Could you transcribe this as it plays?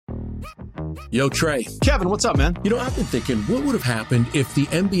Yo, Trey. Kevin, what's up, man? You know, I've been thinking, what would have happened if the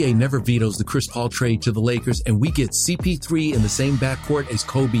NBA never vetoes the Chris Paul trade to the Lakers and we get CP3 in the same backcourt as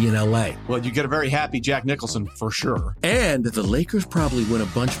Kobe in LA? Well, you get a very happy Jack Nicholson for sure. And the Lakers probably win a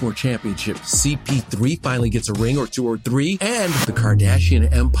bunch more championships. CP3 finally gets a ring or two or three, and the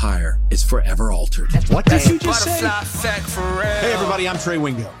Kardashian empire is forever altered. What did you just say? Hey, everybody, I'm Trey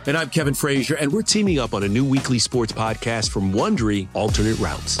Wingo. And I'm Kevin Frazier, and we're teaming up on a new weekly sports podcast from Wondery, Alternate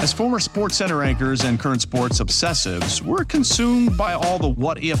Routes. As former Sports Center anchors and current sports obsessives, we're consumed by all the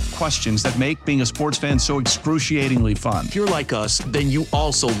what-if questions that make being a sports fan so excruciatingly fun. If you're like us, then you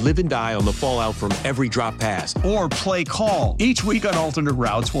also live and die on the fallout from every drop pass. Or play call. Each week on Alternate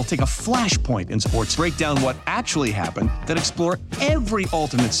Routes, we'll take a flashpoint in sports, break down what actually happened, then explore every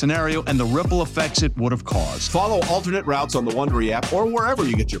alternate scenario and the ripple effects it would have caused. Follow Alternate Routes on the Wondery app or wherever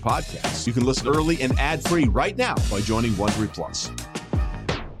you get your podcasts. You can listen early and ad-free right now by joining Wondery Plus.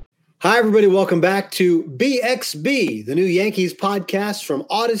 Hi, everybody. Welcome back to BXB, the new Yankees podcast from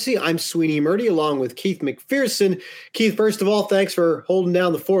Odyssey. I'm Sweeney Murdy along with Keith McPherson. Keith, first of all, thanks for holding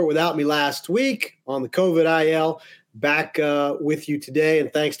down the fort without me last week on the COVID IL. Back with you today,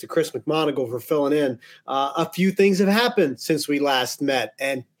 and thanks to Chris McMonagle for filling in. A few things have happened since we last met,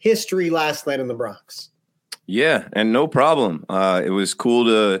 and history last night in the Bronx. Yeah, and no problem. It was cool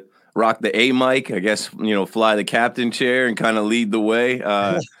to rock the A mic, I guess, fly the captain chair and kind of lead the way.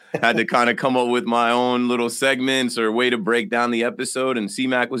 Had to kind of come up with my own little segments or way to break down the episode, and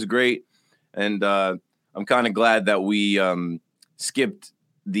C-Mac was great. And I'm kind of glad that we skipped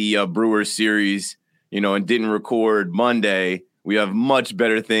the Brewers series, and didn't record Monday. We have much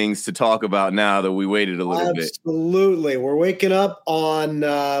better things to talk about now that we waited a little bit. Absolutely. We're waking up on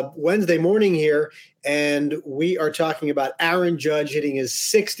Wednesday morning here, and we are talking about Aaron Judge hitting his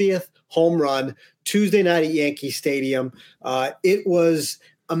 60th home run Tuesday night at Yankee Stadium. It was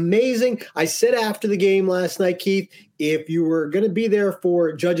amazing. I said after the game last night, Keith, if you were going to be there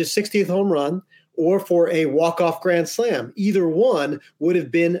for Judge's 60th home run or for a walk-off grand slam, either one would have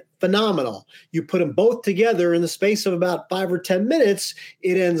been phenomenal. You put them both together in the space of about 5 or 10 minutes,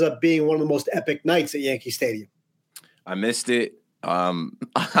 it ends up being one of the most epic nights at Yankee Stadium. I missed it.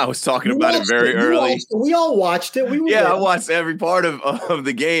 I was talking about it very early. We all watched it. I watched every part of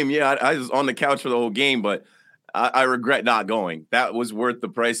the game. Yeah, I was on the couch for the whole game, but I regret not going. That was worth the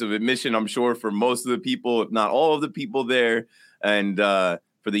price of admission, I'm sure, for most of the people, if not all of the people there. And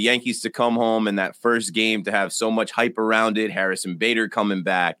for the Yankees to come home in that first game, to have so much hype around it, Harrison Bader coming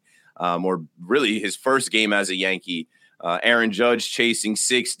back, or really his first game as a Yankee, Aaron Judge chasing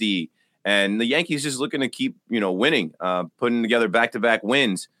 60, and the Yankees just looking to keep, winning, putting together back-to-back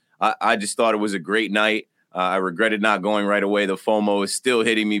wins. I just thought it was a great night. I regretted not going right away. The FOMO is still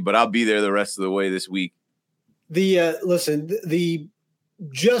hitting me, but I'll be there the rest of the way this week. The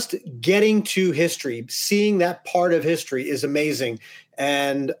just getting to history, seeing that part of history is amazing.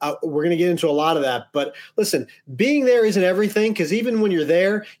 And we're going to get into a lot of that. But listen, being there isn't everything, because even when you're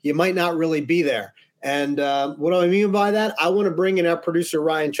there, you might not really be there. And what do I mean by that? I want to bring in our producer,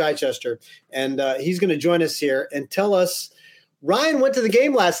 Ryan Chichester, and he's going to join us here and tell us. Ryan went to the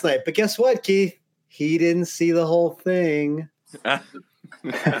game last night, but guess what, Keith? He didn't see the whole thing.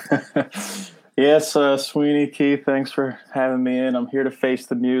 Yes, Sweeney, Keith, thanks for having me in. I'm here to face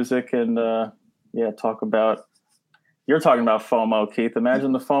the music and, talk about – you're talking about FOMO, Keith.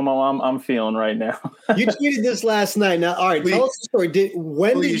 Imagine the FOMO I'm feeling right now. You tweeted this last night. Now, all right, tell us the story.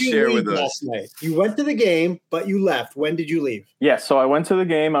 When did you leave last night? You went to the game, but you left. When did you leave? Yeah, so I went to the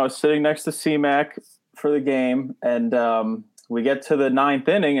game. I was sitting next to C-Mac for the game, and we get to the ninth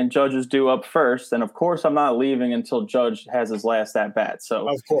inning, and Judge is due up first. And, of course, I'm not leaving until Judge has his last at-bat. So,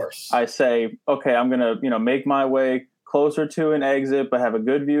 of course, I say, okay, I'm going to, make my way closer to an exit, but have a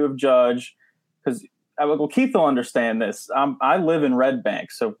good view of Judge. Because, Keith will understand this. I live in Red Bank,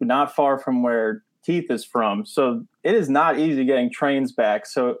 so not far from where Keith is from. So it is not easy getting trains back.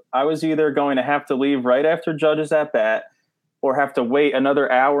 So I was either going to have to leave right after Judge's at-bat or have to wait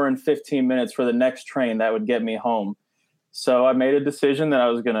another hour and 15 minutes for the next train that would get me home. So I made a decision that I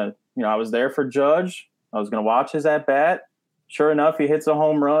was going to, I was there for Judge. I was going to watch his at-bat. Sure enough, he hits a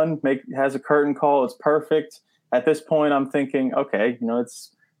home run, has a curtain call. It's perfect. At this point, I'm thinking, okay,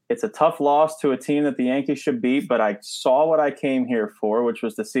 it's a tough loss to a team that the Yankees should beat, but I saw what I came here for, which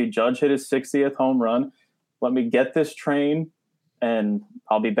was to see Judge hit his 60th home run. Let me get this train, and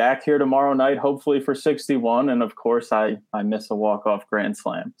I'll be back here tomorrow night, hopefully for 61. And of course, I miss a walk-off grand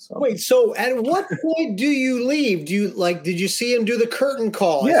slam. So wait, so at what point do you leave? Did you see him do the curtain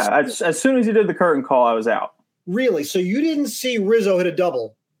call? Yeah, as soon as he did the curtain call, I was out. Really? So you didn't see Rizzo hit a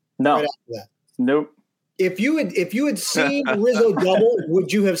double? No. Right after that? Nope. If you had seen Rizzo double,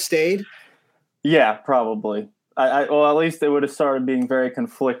 would you have stayed? Yeah, probably. Well, at least it would have started being very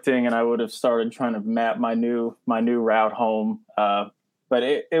conflicting, and I would have started trying to map my new route home. But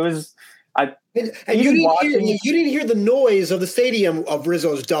it was and you didn't hear the noise of the stadium of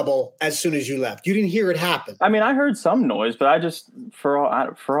Rizzo's double as soon as you left. You didn't hear it happen. I mean, I heard some noise, but I just for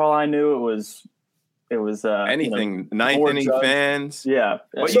all I knew, it was anything. Ninth inning Judge. Fans. Yeah.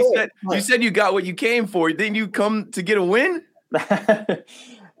 But you said you got what you came for. Didn't you come to get a win? The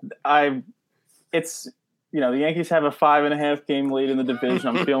Yankees have a 5.5 game lead in the division.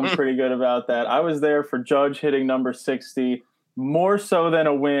 I'm feeling pretty good about that. I was there for Judge hitting number 60, more so than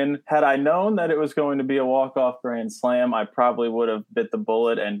a win. Had I known that it was going to be a walk-off grand slam, I probably would have bit the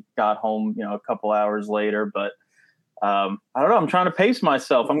bullet and got home, a couple hours later. But I don't know. I'm trying to pace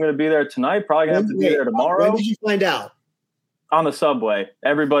myself. I'm going to be there tonight. Probably going to have to be there tomorrow. When did you find out? On the subway.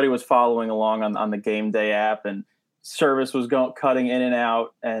 Everybody was following along on the game day app, and service was cutting in and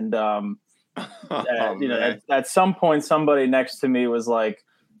out. And at some point, somebody next to me was like,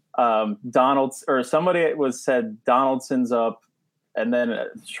 said Donaldson's up, and then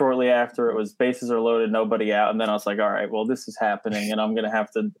shortly after it was bases are loaded, nobody out, and then I was like, all right, well, this is happening, and I'm gonna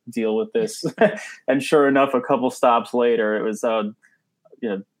have to deal with this. And sure enough, a couple stops later, it was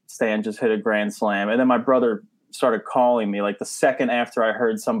Stan just hit a grand slam, and then my brother started calling me like the second after I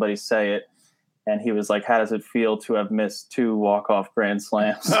heard somebody say it. And he was like, how does it feel to have missed 2 walk-off grand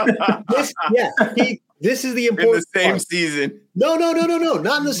slams? This is the important in the same part. Season. No, not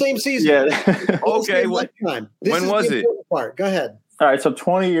in the same season. Yeah. Okay. When was it? Part. Go ahead. All right. So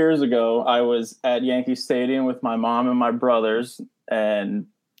 20 years ago, I was at Yankee Stadium with my mom and my brothers, and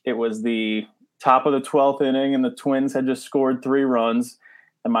it was the top of the 12th inning, and the Twins had just scored 3 runs.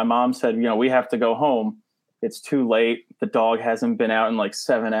 And my mom said, we have to go home. It's too late. The dog hasn't been out in like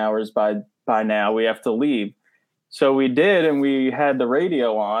 7 hours by now. We have to leave. So we did, and we had the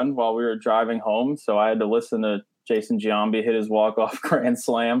radio on while we were driving home. So I had to listen to Jason Giambi hit his walk-off grand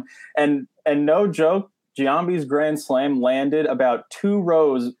slam. And no joke, Giambi's grand slam landed about 2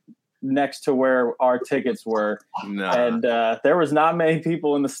 rows next to where our tickets were. Nah. And there was not many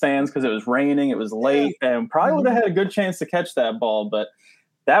people in the stands because it was raining. It was late, and probably would have had a good chance to catch that ball. But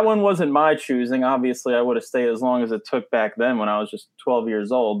that one wasn't my choosing. Obviously, I would have stayed as long as it took back then when I was just 12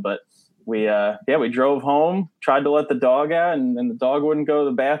 years old. But we drove home, tried to let the dog out, and the dog wouldn't go to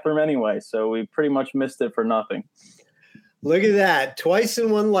the bathroom anyway. So we pretty much missed it for nothing. Look at that. Twice in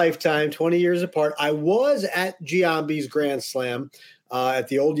one lifetime, 20 years apart. I was at Giambi's Grand Slam at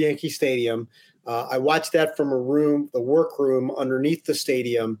the old Yankee Stadium. I watched that from the workroom underneath the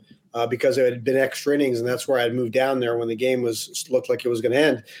stadium because it had been extra innings, and that's where I had moved down there when the game looked like it was going to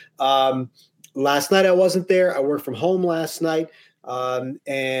end. Last night I wasn't there. I worked from home last night.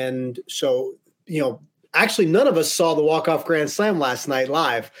 And so, actually none of us saw the walk-off grand slam last night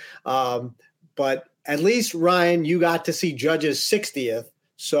live. But at least, Ryan, you got to see Judge's 60th.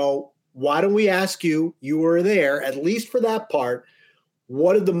 So why don't we ask you were there, at least for that part,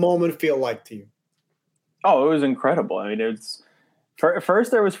 what did the moment feel like to you? Oh, it was incredible. I mean,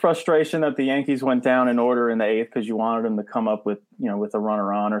 first there was frustration that the Yankees went down in order in the 8th because you wanted them to come up with a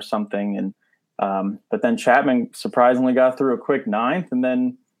runner on or something. And, but then Chapman surprisingly got through a quick 9th, and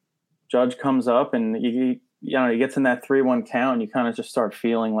then Judge comes up and he gets in that 3-1 count, and you kind of just start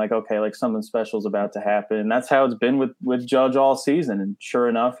feeling like, okay, like something special is about to happen. And that's how it's been with Judge all season. And sure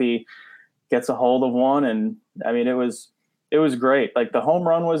enough, he gets a hold of one. And I mean, it was great. Like the home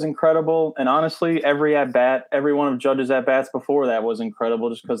run was incredible. And honestly, every one of Judge's at bats before that was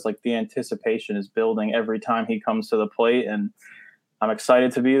incredible, just because like the anticipation is building every time he comes to the plate. And I'm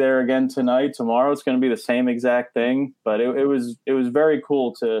excited to be there again tonight. Tomorrow it's going to be the same exact thing, but it was very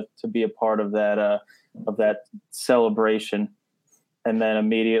cool to be a part of that celebration, and then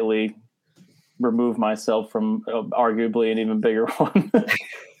immediately remove myself from arguably an even bigger one.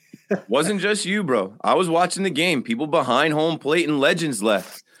 Wasn't just you, bro. I was watching the game. People behind home plate and legends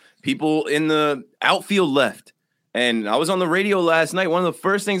left. People in the outfield left. And I was on the radio last night. One of the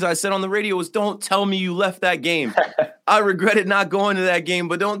first things I said on the radio was, don't tell me you left that game. I regretted not going to that game,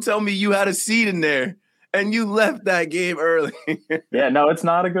 but don't tell me you had a seat in there and you left that game early. Yeah, no, it's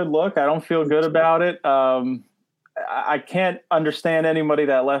not a good look. I don't feel good about it. I can't understand anybody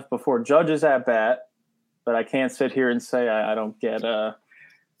that left before Judge's at bat, but I can't sit here and say I don't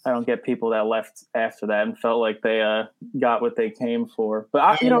get people that left after that and felt like they got what they came for. But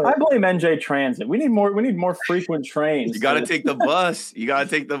I blame NJ Transit. We need more frequent trains. You got to take the bus.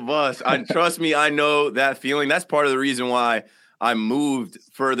 Trust me, I know that feeling. That's part of the reason why I moved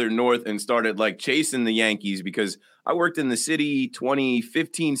further north and started like chasing the Yankees, because I worked in the city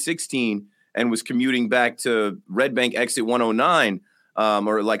 2015-16 and was commuting back to Red Bank exit 109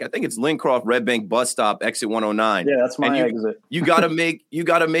 or like I think it's Lincroft Red Bank bus stop, exit 109. Yeah, that's my exit. You gotta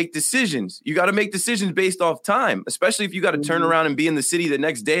make decisions. You gotta make decisions based off time, especially if you got to turn around and be in the city the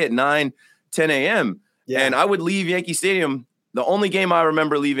next day at 9, 10 a.m. Yeah. And I would leave Yankee Stadium. The only game I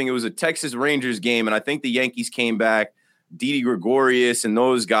remember leaving, it was a Texas Rangers game, and I think the Yankees came back, Didi Gregorius and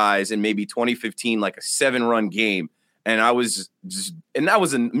those guys, in maybe 2015, like a 7-run game. And I was and that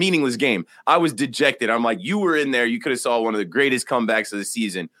was a meaningless game. I was dejected. I'm like, you were in there. You could have saw one of the greatest comebacks of the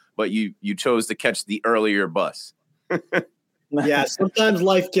season, but you chose to catch the earlier bus. Yeah, sometimes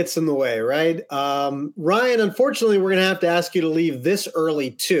life gets in the way, right? Ryan, unfortunately, we're going to ask you to leave this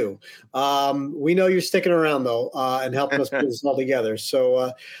early too. We know you're sticking around though, and helping us put this all together.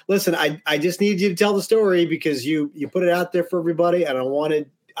 So listen, I just need you to tell the story because you put it out there for everybody, and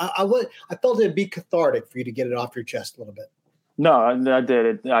I felt it'd be cathartic for you to get it off your chest a little bit. No, I did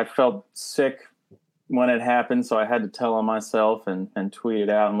it. I felt sick when it happened, so I had to tell on myself and tweet it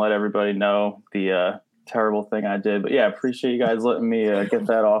out and let everybody know the terrible thing I did. But yeah, appreciate you guys letting me get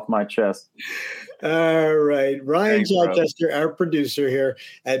that off my chest. All right. Ryan Chichester, our producer here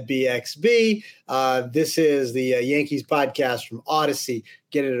at BXB. This is the Yankees podcast from Odyssey.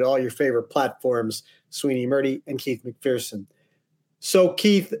 Get it at all your favorite platforms. Sweeney Murdy and Keith McPherson. So,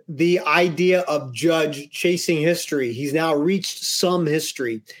 Keith, the idea of Judge chasing history, he's now reached some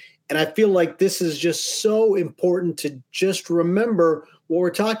history. And I feel like this is just so important to just remember what we're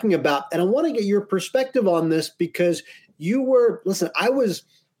talking about. And I want to get your perspective on this because I was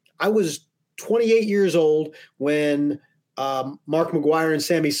 28 years old when Mark McGwire and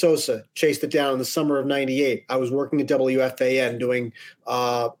Sammy Sosa chased it down in the summer of 98. I was working at WFAN doing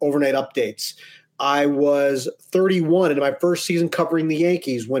overnight updates. I was 31 in my first season covering the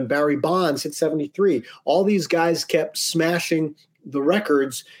Yankees when Barry Bonds hit 73. All these guys kept smashing the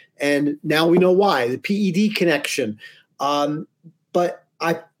records, and now we know why, the PED connection. But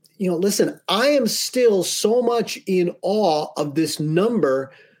listen, I am still so much in awe of this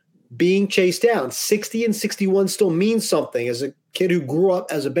number being chased down. 60 and 61 still means something. As a kid who grew up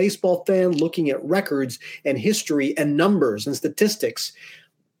as a baseball fan, looking at records and history and numbers and statistics,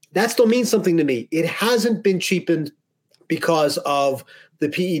 that still means something to me. It hasn't been cheapened because of the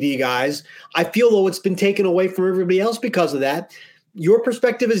PED guys. I feel though it's been taken away from everybody else because of that. Your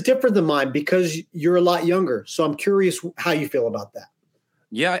perspective is different than mine because you're a lot younger. So I'm curious how you feel about that.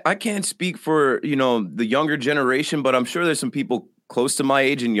 Yeah, I can't speak for, the younger generation, but I'm sure there's some people close to my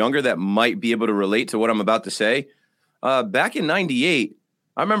age and younger that might be able to relate to what I'm about to say. Back in 98,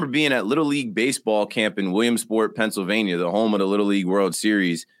 I remember being at Little League baseball camp in Williamsport, Pennsylvania, the home of the Little League World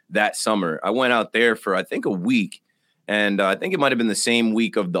Series that summer. I went out there for, I think, a week, and I think it might have been the same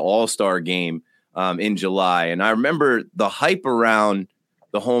week of the All-Star game in July. And I remember the hype around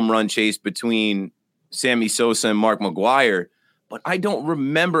the home run chase between Sammy Sosa and Mark McGwire, but I don't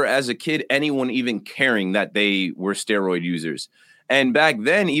remember as a kid anyone even caring that they were steroid users. And back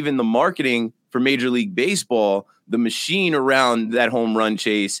then, even the marketing for Major League Baseball, the machine around that home run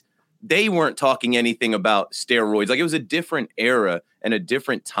chase, they weren't talking anything about steroids. Like, it was a different era and a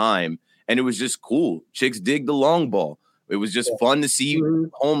different time, and it was just cool. Chicks dig the long ball. It was just fun to see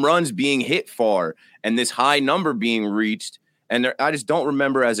home runs being hit far and this high number being reached. And I just don't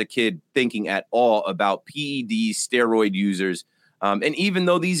remember as a kid thinking at all about PEDs, steroid users. And even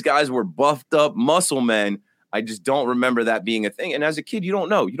though these guys were buffed up muscle men, I just don't remember that being a thing. And as a kid, you don't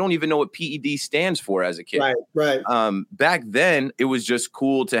know. You don't even know what PED stands for as a kid. Right. Back then, it was just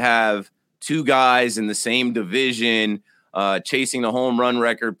cool to have two guys in the same division chasing the home run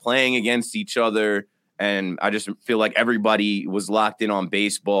record, playing against each other. And I just feel like everybody was locked in on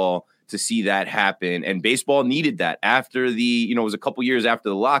baseball to see that happen. And baseball needed that. After it was a couple years after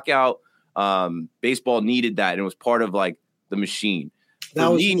the lockout, baseball needed that. And it was part of, like, the machine.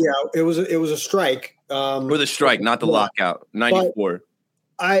 It was a strike. Or the strike, not the lockout, 94.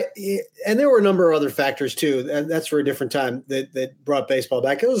 And there were a number of other factors too. And that's for a different time that brought baseball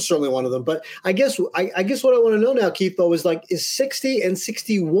back. It was certainly one of them. But I guess what I want to know now, Keith, though, is like, is 60 and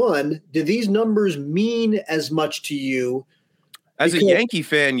 61, do these numbers mean as much to you? As a Yankee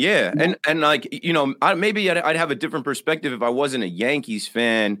fan, yeah. And like, maybe I'd have a different perspective if I wasn't a Yankees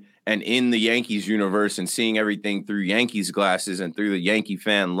fan and in the Yankees universe and seeing everything through Yankees glasses and through the Yankee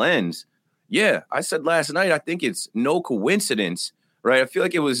fan lens. Yeah, I said last night, I think it's no coincidence, right? I feel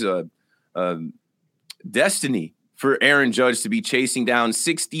like it was a destiny for Aaron Judge to be chasing down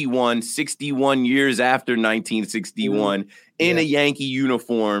 61 years after 1961 in a Yankee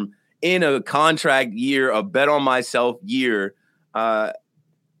uniform, in a contract year, a bet on myself year.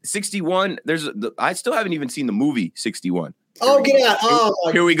 61, I still haven't even seen the movie 61. Oh, get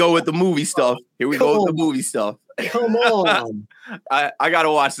out. Here we go with the movie stuff. Come on. I got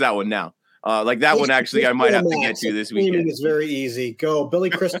to watch that one now. That one, actually, I might have to get to this weekend. It's very easy. Go. Billy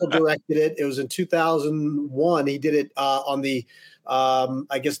Crystal directed it. It was in 2001. He did it on the,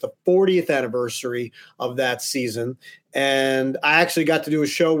 I guess, the 40th anniversary of that season. And I actually got to do a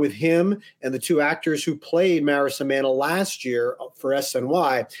show with him and the two actors who played Maris and Mantle last year for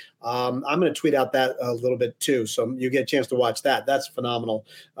SNY. I'm going to tweet out that a little bit too, so you get a chance to watch that. That's a phenomenal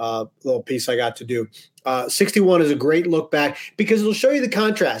little piece I got to do. 61 is a great look back because it'll show you the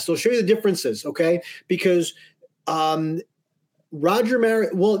contrast. It'll show you the differences, okay? Because Roger Maris,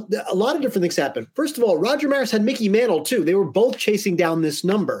 well, a lot of different things happened. First of all, Roger Maris had Mickey Mantle too. They were both chasing down this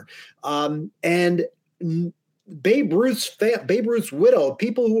number. And Babe Ruth's widow,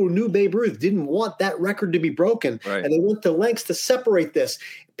 people who knew Babe Ruth didn't want that record to be broken. Right. And they went to lengths to separate this.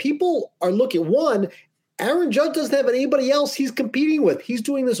 People are looking, one, Aaron Judge doesn't have anybody else he's competing with. He's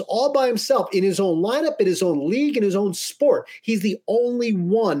doing this all by himself in his own lineup, in his own league, in his own sport. He's the only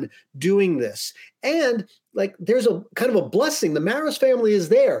one doing this. And there's a kind of a blessing. The Maris family is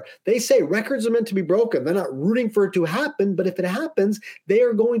there. They say records are meant to be broken. They're not rooting for it to happen, but if it happens, they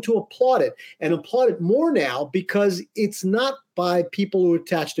are going to applaud it and applaud it more now because it's not by people who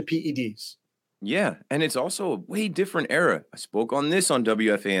attach to PEDs. Yeah, and it's also a way different era. I spoke on this on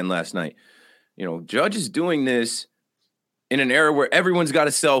WFAN last night. Judge is doing this in an era where everyone's got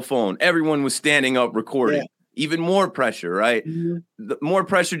a cell phone. Everyone was standing up recording. Yeah. Even more pressure, right? Mm-hmm. More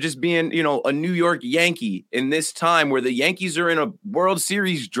pressure just being, a New York Yankee in this time where the Yankees are in a World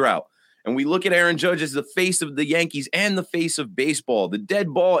Series drought. And we look at Aaron Judge as the face of the Yankees and the face of baseball, the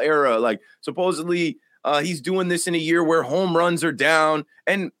dead ball era. Supposedly he's doing this in a year where home runs are down.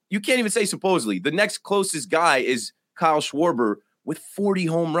 And you can't even say supposedly. The next closest guy is Kyle Schwarber with 40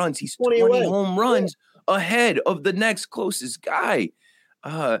 home runs. He's 20 home runs ahead of the next closest guy.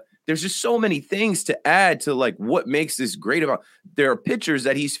 There's just so many things to add to what makes this great about. There are pitchers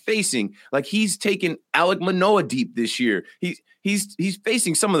that he's facing. He's taken Alek Manoah deep this year. He's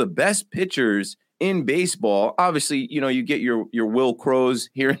facing some of the best pitchers in baseball. Obviously, you get your Will Crows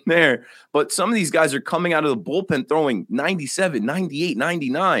here and there, but some of these guys are coming out of the bullpen throwing 97, 98,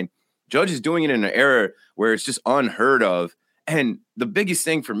 99. Judge is doing it in an era where it's just unheard of. And the biggest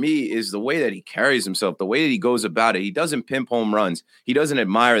thing for me is the way that he carries himself, the way that he goes about it. He doesn't pimp home runs. He doesn't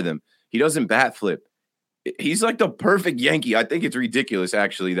admire them. He doesn't bat flip. He's like the perfect Yankee. I think it's ridiculous,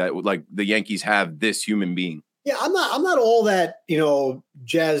 actually, that the Yankees have this human being. Yeah, I'm not all that,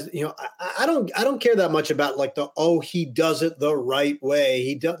 jazz. I don't care that much about he does it the right way.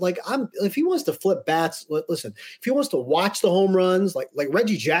 He does if he wants to flip bats, listen, if he wants to watch the home runs, like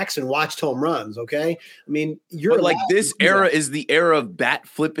Reggie Jackson watched home runs. Okay. I mean, this era is the era of bat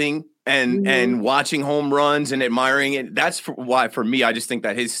flipping and watching home runs and admiring it. That's why for me, I just think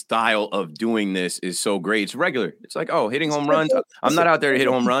that his style of doing this is so great. It's regular. It's hitting home runs. I'm not out there to hit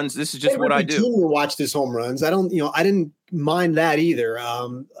home runs. This is just what I do. To watch his home runs. I don't, I didn't mind that either.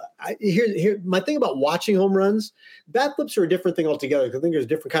 Here, my thing about watching home runs, bat flips are a different thing altogether. I think there's a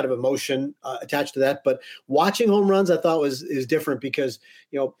different kind of emotion attached to that. But watching home runs, I thought is different because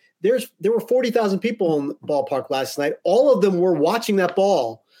there were 40,000 people in the ballpark last night. All of them were watching that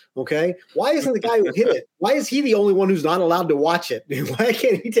ball. Okay. Why isn't the guy who hit it? Why is he the only one who's not allowed to watch it? Why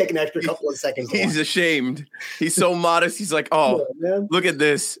can't he take an extra couple of seconds? He's ashamed. He's so modest. He's like, look at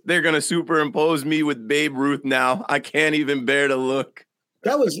this. They're going to superimpose me with Babe Ruth now. I can't even bear to look.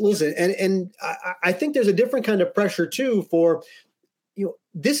 And I think there's a different kind of pressure too for,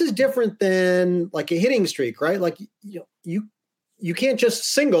 this is different than a hitting streak, right? You can't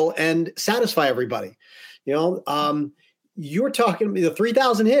just single and satisfy everybody, You're talking the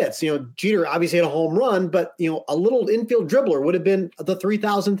 3,000 hits. Jeter obviously had a home run, but a little infield dribbler would have been the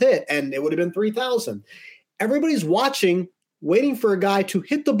 3,000th hit, and it would have been 3,000. Everybody's watching, waiting for a guy to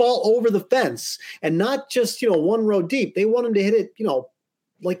hit the ball over the fence, and not just one row deep. They want him to hit it,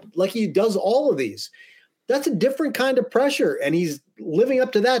 like he does all of these. That's a different kind of pressure, and he's living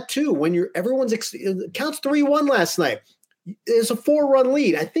up to that too. When everyone's counts 3-1 last night. It's a 4-run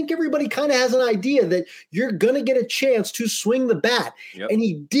lead. I think everybody kind of has an idea that you're going to get a chance to swing the bat. Yep. And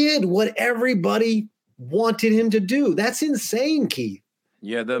he did what everybody wanted him to do. That's insane, Keith.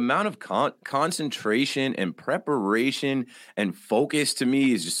 Yeah, the amount of concentration and preparation and focus to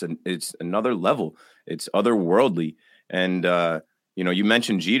me is just it's another level. It's otherworldly. And, you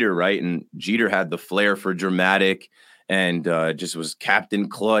mentioned Jeter, right? And Jeter had the flair for dramatic and just was Captain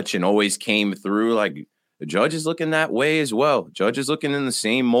Clutch and always came through. The Judge is looking that way as well. Judge is looking in the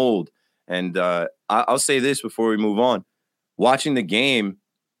same mold. And I'll say this before we move on. Watching the game,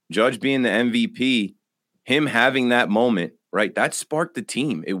 Judge being the MVP, him having that moment right? That sparked the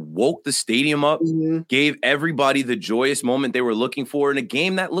team. It woke the stadium up, gave everybody the joyous moment they were looking for in a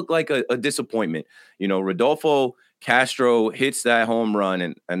game that looked like a disappointment. You know, Rodolfo Castro hits that home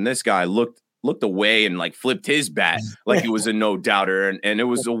run, and this guy looked away and like flipped his bat like it was a no doubter, and it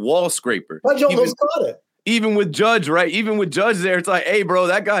was a wall scraper. Judge almost caught it. Even with Judge, right? Even with Judge there, it's like, hey, bro,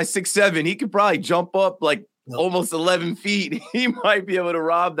 that guy's 6'7". He could probably jump up like almost 11 feet. He might be able to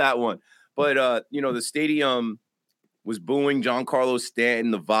rob that one. But, you know, the stadium was booing Giancarlo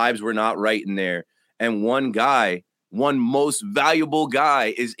Stanton. The vibes were not right in there. And one most valuable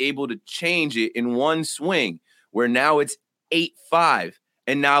guy is able to change it in one swing where now it's 8-5.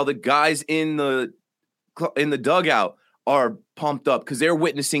 And now the guys in the dugout are pumped up because they're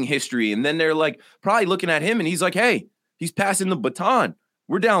witnessing history. And then they're like probably looking at him and he's like, hey, he's passing the baton.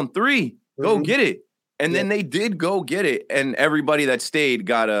 We're down 3. Go get it. And then they did go get it. And everybody that stayed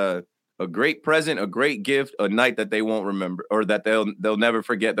got a great present, a great gift, a night that they won't remember, or that they'll never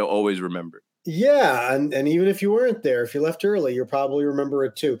forget. They'll always remember. Yeah. And even if you weren't there, if you left early, you'll probably remember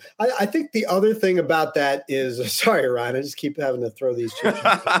it too. I think the other thing about that is, sorry, Ryan, I just keep having to throw these two.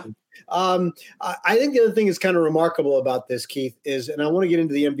 I think the other thing is kind of remarkable about this, Keith, is, and I want to get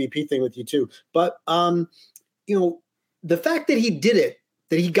into the MVP thing with you too, but you know, the fact that he did it,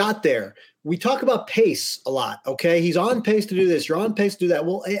 that he got there. We talk about pace a lot, okay? He's on pace to do this. You're on pace to do that.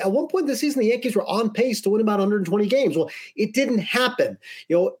 Well, at one point this season, the Yankees were on pace to win about 120 games. Well, it didn't happen,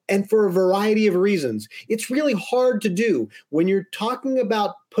 you know, and for a variety of reasons. It's really hard to do when you're talking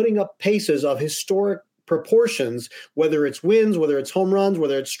about putting up paces of historic proportions, whether it's wins, whether it's home runs,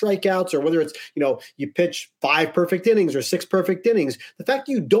 whether it's strikeouts, or whether it's, you know, you pitch 5 perfect innings or 6 perfect innings. The fact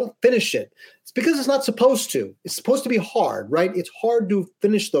that you don't finish it, it's because it's not supposed to. It's supposed to be hard, right? It's hard to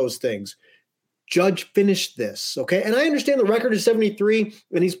finish those things. Judge finished this, okay? And I understand the record is 73,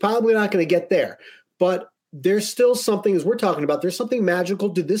 and he's probably not going to get there. But there's still something, as we're talking about, there's something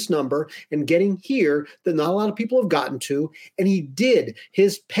magical to this number and getting here that not a lot of people have gotten to. And he did.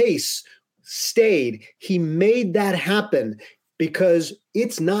 His pace stayed. He made that happen because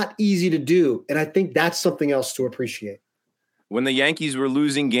it's not easy to do. And I think that's something else to appreciate. When the Yankees were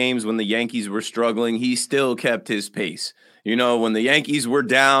losing games, when the Yankees were struggling, he still kept his pace. You know, when the Yankees were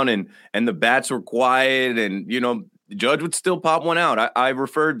down and the bats were quiet and, you know, Judge would still pop one out. I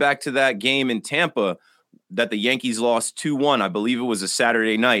referred back to that game in Tampa that the Yankees lost 2-1. I believe it was a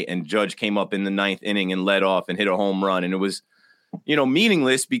Saturday night, and Judge came up in the 9th inning and led off and hit a home run. And it was, you know,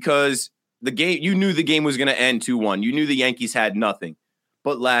 meaningless because the game, you knew the game was going to end 2-1. You knew the Yankees had nothing.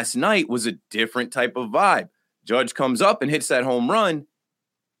 But last night was a different type of vibe. Judge comes up and hits that home run,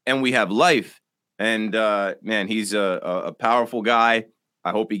 and we have life. And, man, he's a powerful guy. I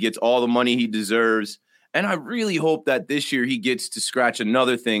hope he gets all the money he deserves. And I really hope that this year he gets to scratch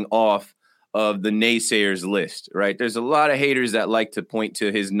another thing off of the naysayers list, right? There's a lot of haters that like to point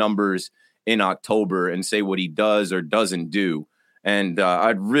to his numbers in October and say what he does or doesn't do. And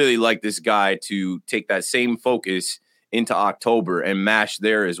I'd really like this guy to take that same focus into October and mash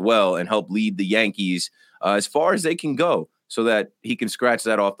there as well and help lead the Yankees as far as they can go so that he can scratch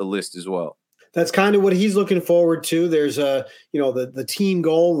that off the list as well. That's kind of what he's looking forward to. There's the team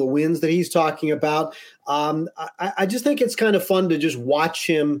goal, the wins that he's talking about. I just think it's kind of fun to just watch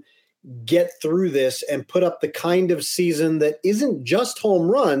him get through this and put up the kind of season that isn't just home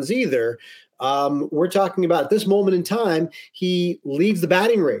runs either. We're talking about at this moment in time, he leads the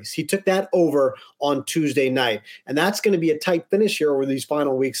batting race. He took that over on Tuesday night. And that's going to be a tight finish here over these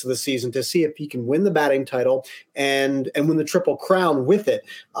final weeks of the season to see if he can win the batting title and win the Triple Crown with it.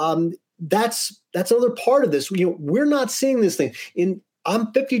 That's another part of this. You know, we're not seeing this thing.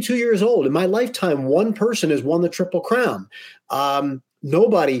 I'm 52 years old. In my lifetime, one person has won the Triple Crown.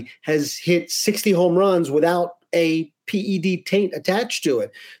 Nobody has hit 60 home runs without a PED taint attached to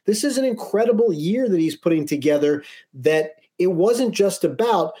it. This is an incredible year that he's putting together, that it wasn't just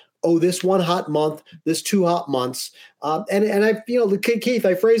about, oh, this one hot month, this 2 hot months. And I, Keith,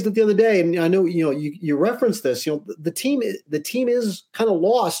 I phrased it the other day, and I know, you referenced this, the team is kind of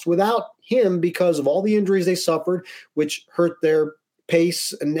lost without him because of all the injuries they suffered, which hurt their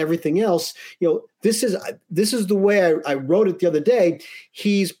pace and everything else. This is the way I wrote it the other day.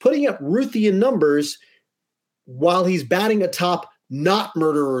 He's putting up Ruthian numbers while he's batting atop not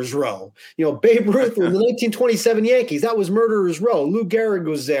Murderer's Row. Babe Ruth in the 1927 Yankees, that was Murderer's Row. Lou Gehrig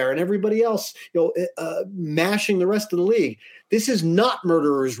was there and everybody else, mashing the rest of the league. This is not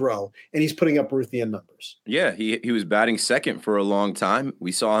Murderer's Row, and he's putting up Ruthian numbers. Yeah, he was batting second for a long time.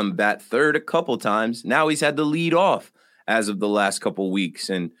 We saw him bat third a couple times. Now he's had the lead off as of the last couple weeks.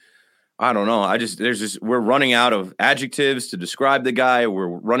 And I don't know. We're running out of adjectives to describe the guy. We're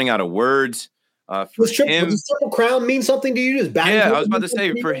running out of words. Does Triple Crown mean something to you? I was about to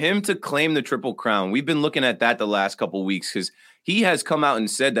say, for him to claim the Triple Crown, we've been looking at that the last couple of weeks because he has come out and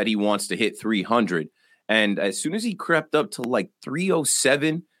said that he wants to hit 300. And as soon as he crept up to like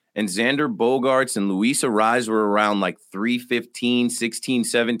 307 and Xander Bogaerts and Luis Arraez were around like 315, 16,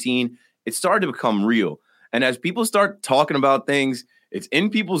 17, it started to become real. And as people start talking about things, it's in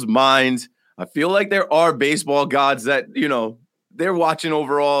people's minds. I feel like there are baseball gods that, they're watching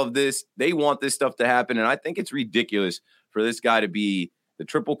over all of this. They want this stuff to happen. And I think it's ridiculous for this guy to be the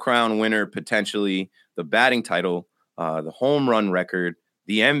Triple Crown winner, potentially the batting title, the home run record,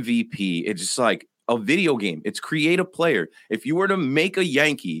 the MVP. It's just like a video game. It's create a player. If you were to make a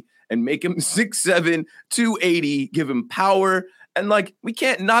Yankee and make him 6'7", 280, give him power, and like we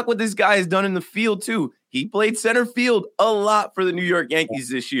can't knock what this guy has done in the field too. He played center field a lot for the New York Yankees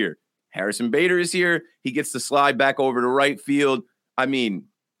this year. Harrison Bader is here. He gets to slide back over to right field. I mean,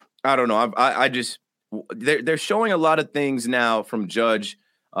 I don't know. I just they're showing a lot of things now from Judge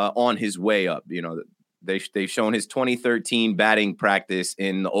on his way up. They've shown his 2013 batting practice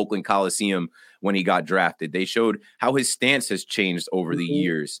in the Oakland Coliseum when he got drafted. They showed how his stance has changed over the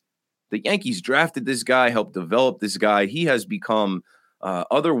years. The Yankees drafted this guy, helped develop this guy. He has become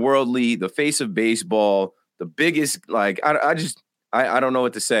otherworldly, the face of baseball, the biggest. Like I don't know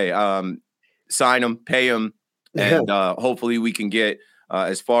what to say. Sign him, pay him, and hopefully we can get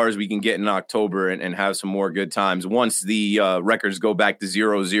as far as we can get in October and have some more good times once the records go back to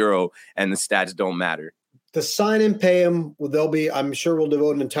 0-0 and the stats don't matter. To sign and pay him, I'm sure we'll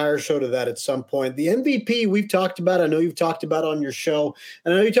devote an entire show to that at some point. The MVP we've talked about, I know you've talked about on your show,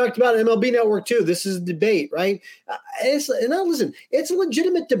 and I know you talked about MLB Network too. This is a debate, right? Listen, it's a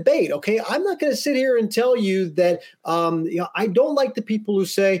legitimate debate, okay? I'm not going to sit here and tell you that I don't like the people who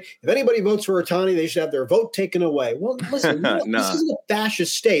say if anybody votes for Ohtani, they should have their vote taken away. Well, listen, This isn't a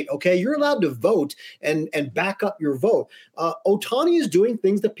fascist state, okay? You're allowed to vote and back up your vote. Ohtani is doing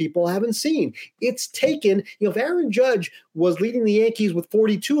things that people haven't seen. It's taken. If Aaron Judge was leading the Yankees with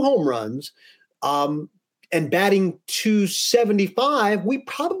 42 home runs and batting .275, we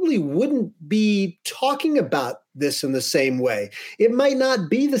probably wouldn't be talking about this in the same way. It might not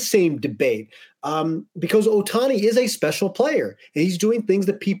be the same debate because Ohtani is a special player and he's doing things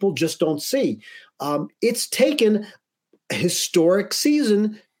that people just don't see. It's taken a historic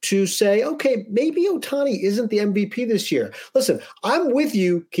season to say, okay, maybe Ohtani isn't the MVP this year. Listen, I'm with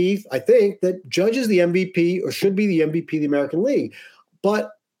you, Keith. I think that Judge is the MVP or should be the MVP of the American League. But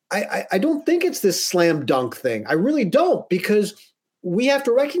I don't think it's this slam dunk thing. I really don't, because we have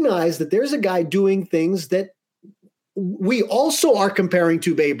to recognize that there's a guy doing things that we also are comparing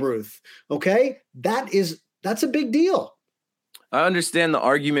to Babe Ruth. Okay? That's a big deal. I understand the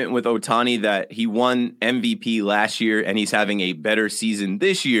argument with Ohtani that he won MVP last year and he's having a better season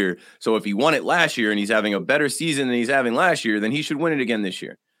this year. So if he won it last year and he's having a better season than he's having last year, then he should win it again this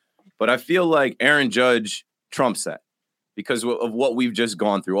year. But I feel like Aaron Judge trumps that because of what we've just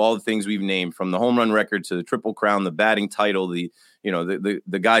gone through, all the things we've named, from the home run record to the Triple Crown, the batting title, the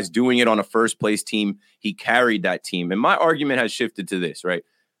guys doing it on a first place team. He carried that team. And my argument has shifted to this, right?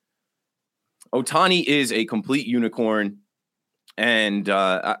 Ohtani is a complete unicorn. And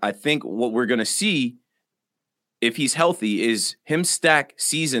I think what we're going to see, if he's healthy, is him stack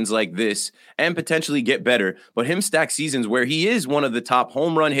seasons like this and potentially get better, but him stack seasons where he is one of the top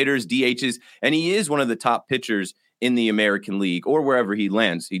home run hitters, DHs, and he is one of the top pitchers in the American League or wherever he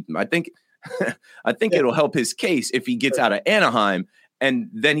lands. I think it'll help his case if he gets out of Anaheim and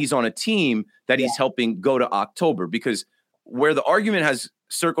then he's on a team that he's helping go to October, because where the argument has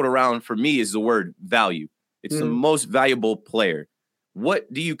circled around for me is the word value. It's the most valuable player.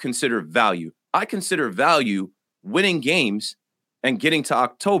 What do you consider value? I consider value winning games and getting to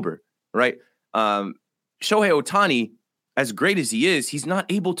October, right? Shohei Ohtani, as great as he is, he's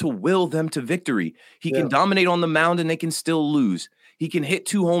not able to will them to victory. He can dominate on the mound and they can still lose. He can hit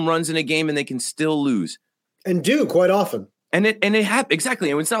 2 home runs in a game and they can still lose. And do quite often. And it happens. Exactly.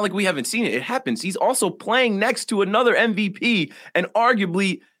 And it's not like we haven't seen it. It happens. He's also playing next to another MVP and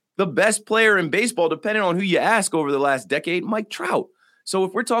arguably the best player in baseball, depending on who you ask, over the last decade, Mike Trout. So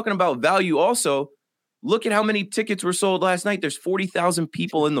if we're talking about value also, look at how many tickets were sold last night. There's 40,000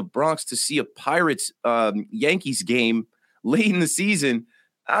 people in the Bronx to see a Pirates Yankees game late in the season.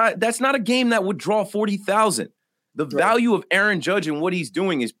 That's not a game that would draw 40,000. The value of Aaron Judge and what he's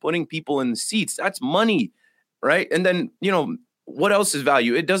doing is putting people in the seats. That's money, right? And then, what else is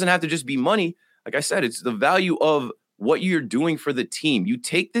value? It doesn't have to just be money. Like I said, it's the value of what you're doing for the team. You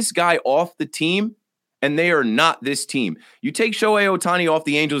take this guy off the team and they are not this team. You take Shohei Ohtani off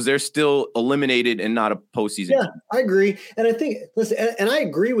the Angels, they're still eliminated and not a postseason Yeah, team. I agree. And I think, listen, and I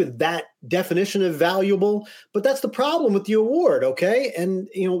agree with that definition of valuable, but that's the problem with the award, okay? And,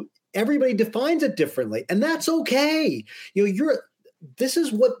 everybody defines it differently, and that's okay. This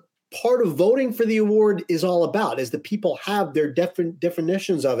is what part of voting for the award is all about, is that people have their different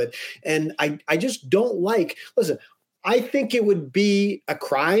definitions of it. And I just don't listen, I think it would be a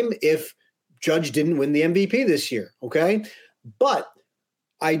crime if Judge didn't win the MVP this year, okay? But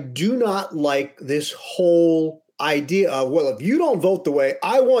I do not like this whole idea of, well, if you don't vote the way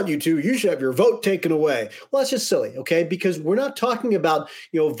I want you to, you should have your vote taken away. Well, that's just silly, okay? Because we're not talking about,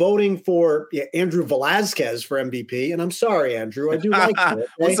 voting for Andrew Velazquez for MVP. And I'm sorry, Andrew, I do like you. Okay?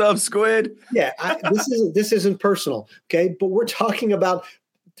 What's up, Squid? Yeah, this isn't personal, okay? But we're talking about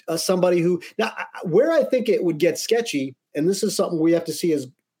somebody who, now, where I think it would get sketchy, and this is something we have to see as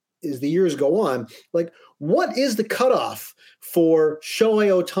the years go on, what is the cutoff for Shohei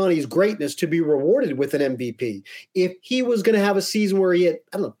Ohtani's greatness to be rewarded with an MVP? If he was going to have a season where he had,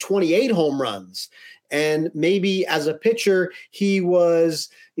 28 home runs, and maybe as a pitcher, he was,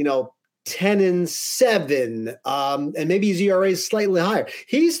 10-7, and maybe his ERA is slightly higher.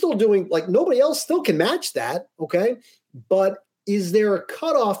 He's still doing, nobody else still can match that, okay? But is there a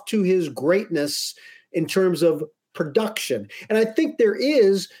cutoff to his greatness in terms of production? And I think there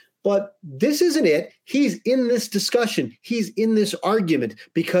is. But this isn't it. He's in this discussion. He's in this argument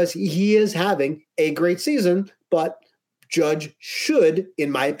because he is having a great season, but Judge should,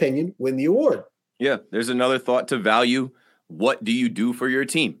 in my opinion, win the award. Yeah, there's another thought to value. What do you do for your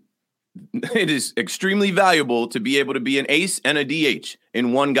team? It is extremely valuable to be able to be an ace and a DH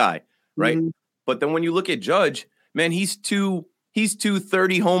in one guy, right? Mm-hmm. But then when you look at Judge, man, he's two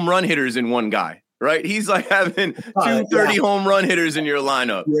 30 home run hitters in one guy. Right. He's like having 30 home run hitters in your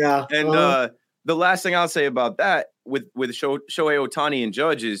lineup. Yeah. And the last thing I'll say about that with Shohei Ohtani and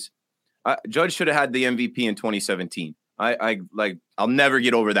Judge is Judge should have had the MVP in 2017. I'll never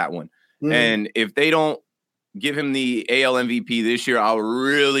get over that one. Mm. And if they don't give him the AL MVP this year, I'll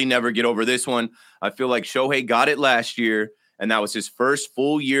really never get over this one. I feel like Shohei got it last year, and that was his first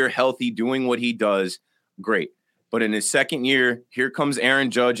full year healthy doing what he does. Great. But in his second year, here comes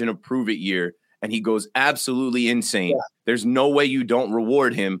Aaron Judge in a prove it year. And he goes absolutely insane. Yeah. There's no way you don't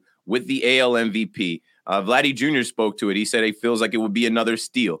reward him with the AL MVP. Vladdy Jr. spoke to it. He said he feels like it would be another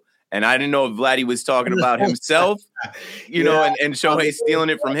steal. And I didn't know if Vladdy was talking about himself, and Shohei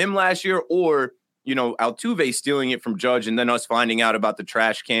stealing it from him last year, or, Altuve stealing it from Judge and then us finding out about the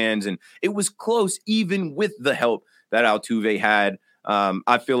trash cans. And it was close, even with the help that Altuve had.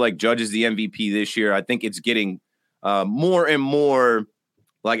 I feel like Judge is the MVP this year. I think it's getting more and more.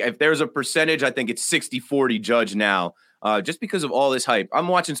 If there's a percentage, I think it's 60-40 Judge now, just because of all this hype. I'm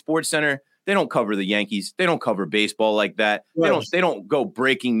watching SportsCenter. They don't cover the Yankees. They don't cover baseball like that. Right. They don't go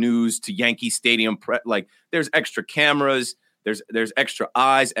breaking news to Yankee Stadium. There's extra cameras. There's extra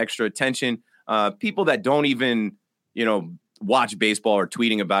eyes, extra attention. People that don't even, watch baseball or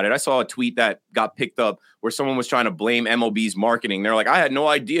tweeting about it. I saw a tweet that got picked up where someone was trying to blame MLB's marketing. They're like, I had no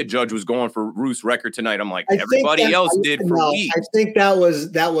idea Judge was going for Ruth's record tonight. I'm like, everybody else did for weeks. I think that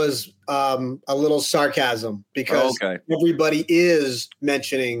was a little sarcasm because everybody is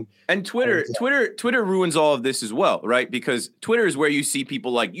mentioning. And Twitter ruins all of this as well, right? Because Twitter is where you see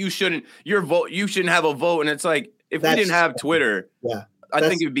people like, you shouldn't have a vote. And it's like, if we didn't have Twitter, I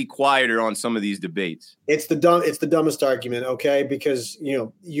think it would be quieter on some of these debates. It's the dumbest argument, okay? Because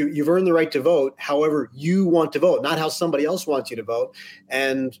you've earned the right to vote, however you want to vote, not how somebody else wants you to vote,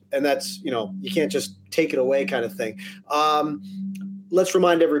 and that's you can't just take it away, kind of thing. Let's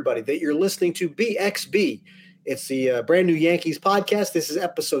remind everybody that you're listening to BXB. It's the brand new Yankees podcast. This is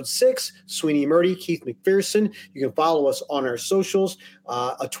episode 6. Sweeney Murdy, Keith McPherson. You can follow us on our socials,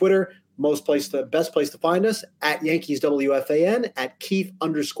 Twitter. The best place to find us at Yankees WFAN, at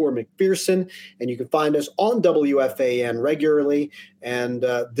Keith_McPherson. And you can find us on WFAN regularly. And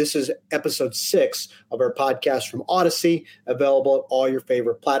this is episode 6 of our podcast from Odyssey, available at all your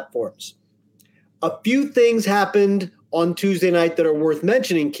favorite platforms. A few things happened on Tuesday night that are worth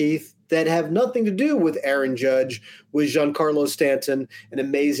mentioning, Keith, that have nothing to do with Aaron Judge, with Giancarlo Stanton, an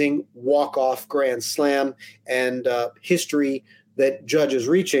amazing walk-off grand slam and history that Judge is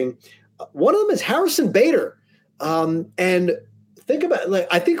reaching. One of them is Harrison Bader. And think about it,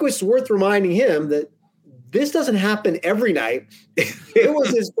 I think it's worth reminding him that this doesn't happen every night. It was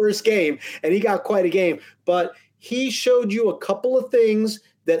his first game, and he got quite a game. But he showed you a couple of things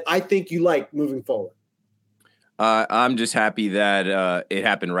that I think you like moving forward. I'm just happy that it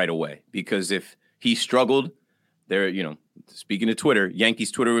happened right away, because if he struggled, speaking of Twitter,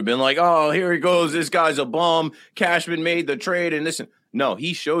 Yankees Twitter would have been like, oh, here he goes. This guy's a bum. Cashman made the trade and this. No,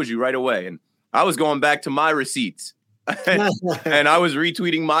 he shows you right away. And I was going back to my receipts and I was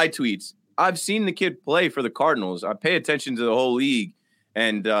retweeting my tweets. I've seen the kid play for the Cardinals. I pay attention to the whole league.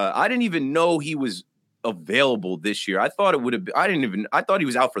 And I didn't even know he was available this year. I thought it would have been, I thought he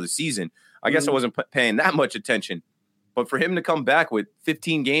was out for the season. I guess I wasn't paying that much attention. But for him to come back with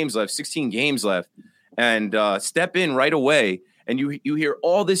 15 games left, 16 games left, and step in right away, and you hear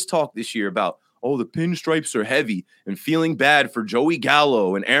all this talk this year about, oh, the pinstripes are heavy, and feeling bad for Joey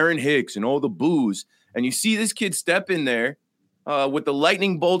Gallo and Aaron Hicks and all the boos, and you see this kid step in there with the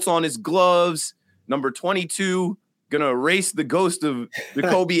lightning bolts on his gloves, number 22, gonna erase the ghost of the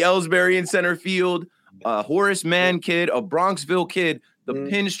Kobe Ellsbury in center field, Horace Mann kid, a Bronxville kid. The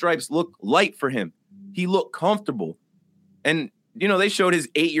pinstripes look light for him. He looked comfortable. And, you know, they showed his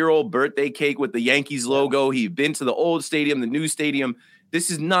 8-year-old birthday cake with the Yankees logo. He'd been to the old stadium, the new stadium.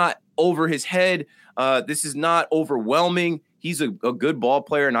 This is not over his head. This is not overwhelming. He's a good ball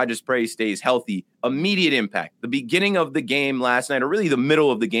player, and I just pray he stays healthy. Immediate impact. The beginning of the game last night, or really the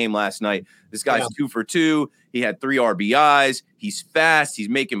middle of the game last night, this guy's 2 for 2. He had 3 RBIs. He's fast. He's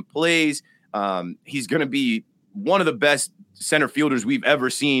making plays. He's going to be one of the best center fielders we've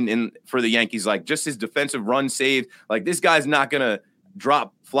ever seen for the Yankees. Like, just his defensive run saved. Like, this guy's not going to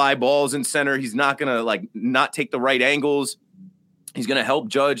drop fly balls in center. He's not going to, like, not take the right angles. He's going to help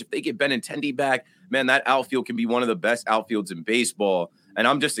Judge. If they get Benintendi back, man, that outfield can be one of the best outfields in baseball. And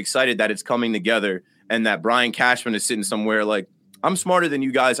I'm just excited that it's coming together and that Brian Cashman is sitting somewhere like, I'm smarter than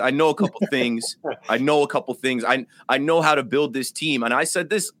you guys. I know a couple things. I know how to build this team. And I said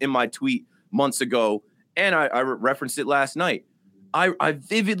this in my tweet months ago, and I referenced it last night. I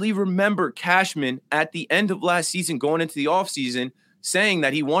vividly remember Cashman at the end of last season, going into the offseason, saying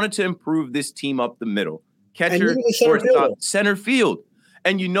that he wanted to improve this team up the middle. Catcher, shortstop, center field.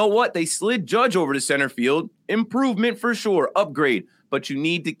 And you know what? They slid Judge over to center field. Improvement for sure. Upgrade. But you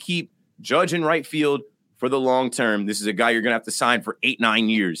need to keep Judge in right field for the long term. This is a guy you're going to have to sign for 8-9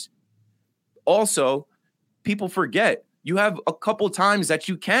 years. Also, people forget you have a couple times that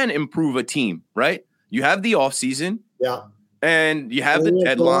you can improve a team, right? You have the offseason. Yeah. And you have the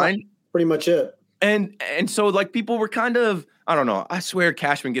deadline. Pretty much it. And so, like, people were kind of, I don't know, I swear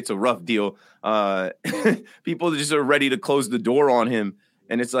Cashman gets a rough deal. People just are ready to close the door on him.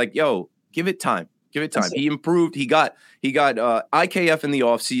 And it's like, yo, give it time. Give it time. He improved. He got IKF in the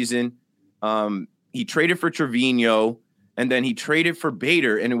offseason. He traded for Trevino, and then he traded for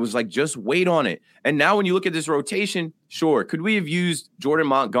Bader, and it was like, just wait on it. And now when you look at this rotation, sure, could we have used Jordan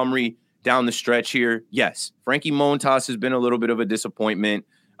Montgomery down the stretch here? Yes. Frankie Montas has been a little bit of a disappointment.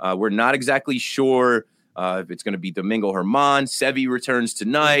 We're not exactly sure if it's going to be Domingo Germán. Sevy returns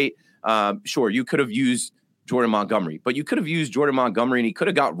tonight. Sure, you could have used Jordan Montgomery, but you could have used Jordan Montgomery and he could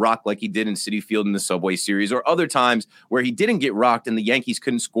have got rocked like he did in Citi Field in the Subway Series, or other times where he didn't get rocked and the Yankees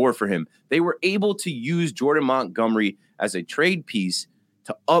couldn't score for him. They were able to use Jordan Montgomery as a trade piece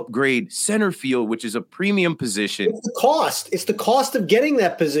to upgrade center field, which is a premium position. It's the cost. It's the cost of getting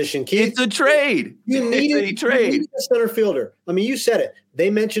that position, Keith. It's a trade. You need a center fielder. I mean, you said it. They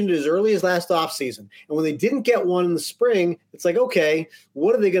mentioned it as early as last offseason. And when they didn't get one in the spring, it's like, okay,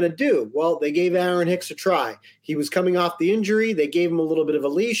 what are they going to do? Well, they gave Aaron Hicks a try. He was coming off the injury. They gave him a little bit of a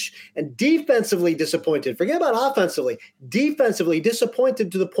leash. And defensively disappointed. Forget about offensively. Defensively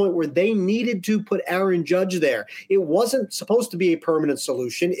disappointed to the point where they needed to put Aaron Judge there. It wasn't supposed to be a permanent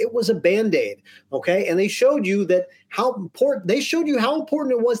solution. It was a Band-Aid, okay? And they showed you how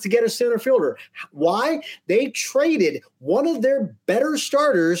important it was to get a center fielder. Why? They traded one of their better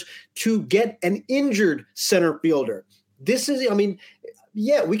starters to get an injured center fielder. This is, I mean,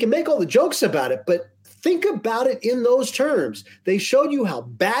 yeah, we can make all the jokes about it, but think about it in those terms. They showed you how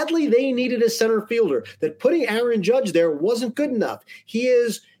badly they needed a center fielder, that putting Aaron Judge there wasn't good enough. He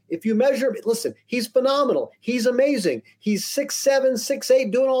is, if you measure, listen, he's phenomenal. He's amazing. He's 6'7",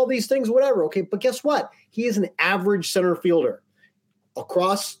 6'8", doing all these things, whatever. Okay, but guess what? He is an average center fielder.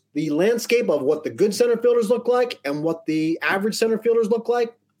 Across the landscape of what the good center fielders look like and what the average center fielders look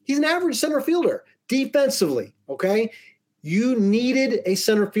like, he's an average center fielder defensively, okay? You needed a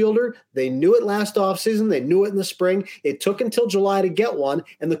center fielder. They knew it last offseason. They knew it in the spring. It took until July to get one,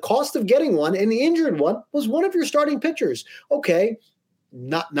 and the cost of getting one and the injured one was one of your starting pitchers. Okay,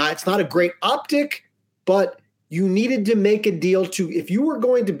 it's not a great optic, but you needed to make a deal if you were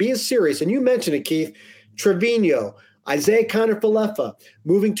going to be as serious, and you mentioned it, Keith, Trevino, Isaiah Kiner-Falefa,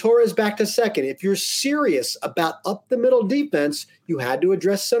 moving Torres back to second. If you're serious about up-the-middle defense, you had to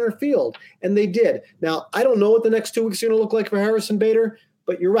address center field, and they did. Now, I don't know what the next 2 weeks are going to look like for Harrison Bader,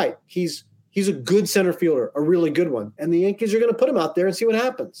 but you're right. He's He's a good center fielder, a really good one. And the Yankees are going to put him out there and see what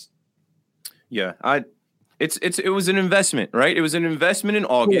happens. Yeah, it was an investment, right? It was an investment in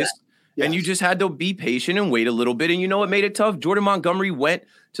August. Yeah. Yes. And you just had to be patient and wait a little bit. And you know what made it tough? Jordan Montgomery went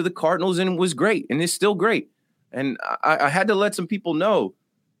to the Cardinals and was great and is still great. And I had to let some people know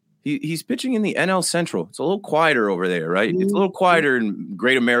he's pitching in the NL Central. It's a little quieter over there, right? It's a little quieter in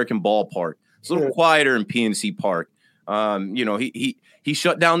Great American Ballpark. It's a little quieter in PNC Park. He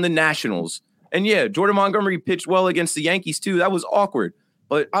shut down the Nationals. And yeah, Jordan Montgomery pitched well against the Yankees too. That was awkward.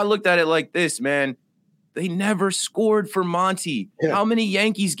 But I looked at it like this, man. They never scored for Monty. Yeah. How many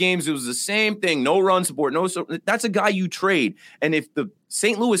Yankees games? It was the same thing. No run support. That's a guy you trade. And if the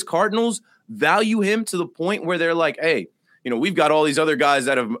St. Louis Cardinals value him to the point where they're like, hey, we've got all these other guys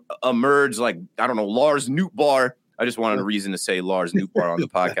that have emerged, like, I don't know, Lars Nootbaar. I just wanted a reason to say Lars Nootbaar on the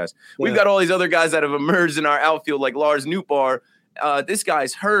podcast. Yeah. We've got all these other guys that have emerged in our outfield, like Lars Nootbaar. This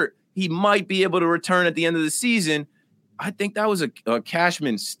guy's hurt. He might be able to return at the end of the season. I think that was a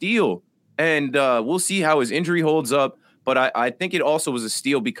Cashman steal. And we'll see how his injury holds up. But I think it also was a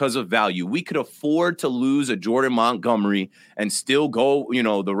steal because of value. We could afford to lose a Jordan Montgomery and still go,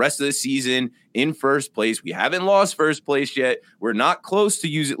 the rest of the season in first place. We haven't lost first place yet. We're not close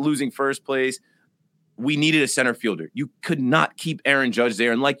to losing first place. We needed a center fielder. You could not keep Aaron Judge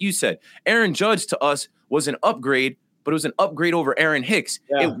there. And like you said, Aaron Judge to us was an upgrade, but it was an upgrade over Aaron Hicks.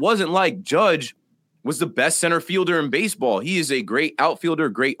 Yeah. It wasn't like Judge was the best center fielder in baseball. He is a great outfielder,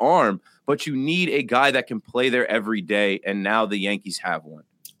 great arm, but you need a guy that can play there every day, and now the Yankees have one.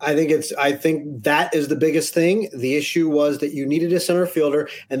 I think that is the biggest thing. The issue was that you needed a center fielder,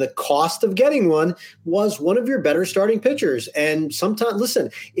 and the cost of getting one was one of your better starting pitchers. And sometimes, listen,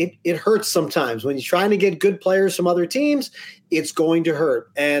 it hurts sometimes when you're trying to get good players from other teams. It's going to hurt.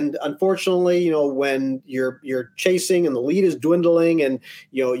 And unfortunately, when you're chasing and the lead is dwindling, and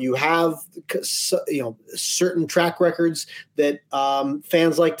you have certain track records that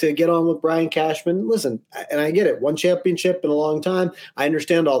fans like to get on with Brian Cashman. Listen, and I get it, one championship in a long time. I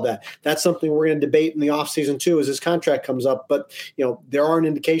understand all that. That's something we're going to debate in the offseason too as his contract comes up. But there aren't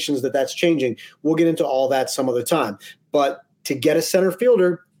indications that that's changing. We'll get into all that some other time. But to get a center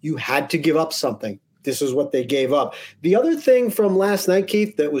fielder, you had to give up something. This is what they gave up. The other thing from last night,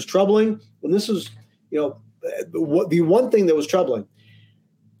 Keith, that was troubling, and this is, the one thing that was troubling,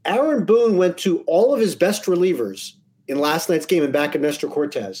 Aaron Boone went to all of his best relievers in last night's game and back at Nestor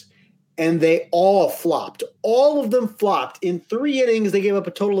Cortez, and they all flopped. All of them flopped. In 3 innings, they gave up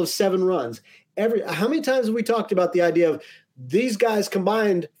a total of 7 runs. How many times have we talked about the idea of these guys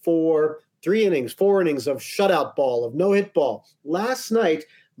combined for 3 innings, 4 innings of shutout ball, of no-hit ball? Last night,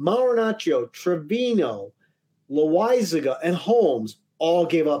 Marinaccio, Trevino, Loaizaga, and Holmes all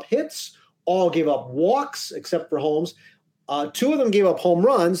gave up hits, all gave up walks, except for Holmes. 2 of them gave up home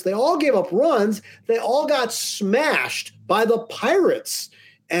runs. They all gave up runs. They all got smashed by the Pirates,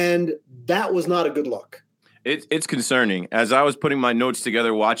 and that was not a good look. It's concerning. As I was putting my notes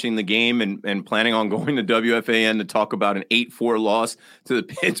together, watching the game and planning on going to WFAN to talk about an 8-4 loss to the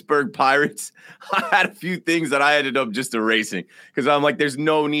Pittsburgh Pirates, I had a few things that I ended up just erasing because I'm like, there's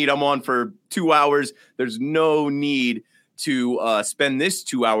no need. I'm on for 2 hours. There's no need to spend this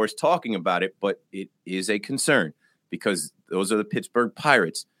 2 hours talking about it, but it is a concern because those are the Pittsburgh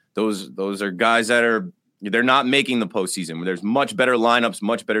Pirates. Those are guys that they're not making the postseason. There's much better lineups,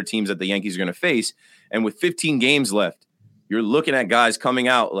 much better teams that the Yankees are going to face. And with 15 games left, you're looking at guys coming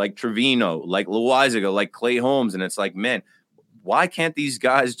out like Trevino, like Loaizaga, like Clay Holmes. And it's like, man, why can't these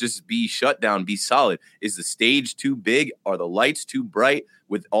guys just be shut down, be solid? Is the stage too big? Are the lights too bright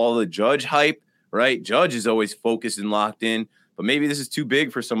with all the Judge hype, right? Judge is always focused and locked in, but maybe this is too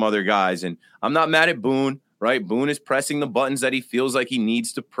big for some other guys. And I'm not mad at Boone, right? Boone is pressing the buttons that he feels like he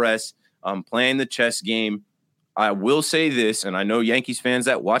needs to press. Playing the chess game. I will say this, and I know Yankees fans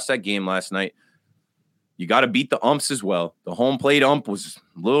that watched that game last night, you got to beat the umps as well. The home plate ump was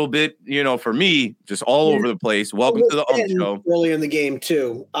a little bit, for me, just all over the place. Welcome to the ump show. Earlier in the game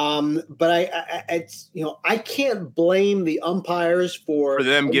too, but I can't blame the umpires for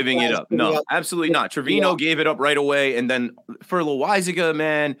them giving it up. No, absolutely not. Trevino gave it up right away, and then for Loaizaga,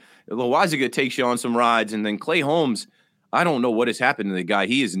 man, Loaizaga takes you on some rides, and then Clay Holmes. I don't know what has happened to the guy.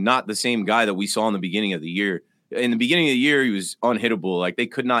 He is not the same guy that we saw in the beginning of the year. In the beginning of the year, he was unhittable. Like they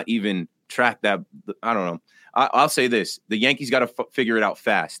could not even track that. I don't know. I'll say this. The Yankees got to figure it out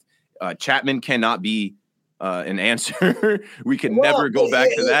fast. Chapman cannot be an answer. We can never go back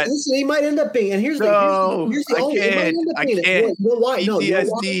to that. Listen, he might end up being, and here's the only, he might end up being it. You know why? No, you know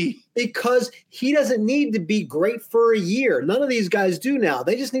why? Because he doesn't need to be great for a year. None of these guys do now.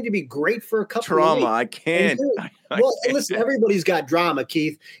 They just need to be great for a couple of weeks. I can't. Listen, everybody's got drama,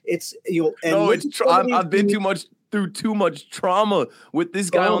 Keith. It's I've been through too much trauma with this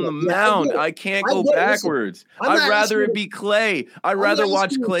guy on the mound. I can't go backwards. I'd rather it be Clay. I'd rather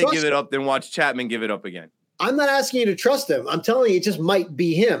watch Clay give it up than watch Chapman give it up again. I'm not asking you to trust him. I'm telling you, it just might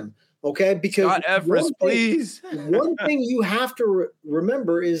be him. Okay, because Scott Efris, please. One thing you have to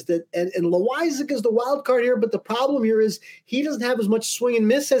remember is that, and Loizac is the wild card here, but the problem here is he doesn't have as much swing and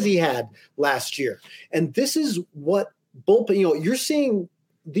miss as he had last year. And this is what bullpen, you're seeing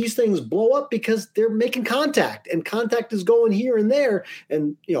these things blow up because they're making contact, and contact is going here and there,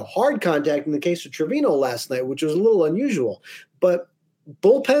 and hard contact in the case of Trevino last night, which was a little unusual. But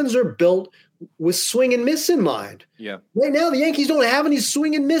bullpens are built with swing and miss in mind. Yeah. Right now, the Yankees don't have any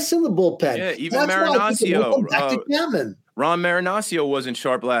swing and miss in the bullpen. Yeah, even Marinaccio. Ron Marinaccio wasn't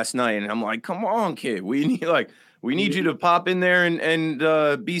sharp last night, and I'm like, come on, kid. We need you to pop in there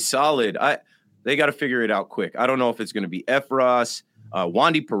and be solid. They got to figure it out quick. I don't know if it's going to be Efros.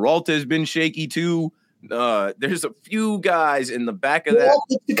 Wandy Peralta has been shaky too. There's a few guys in the back of that.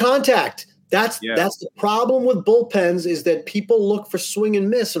 The contact. That's the problem with bullpens, is that people look for swing and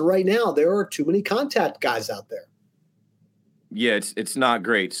miss, and right now there are too many contact guys out there. Yeah, it's not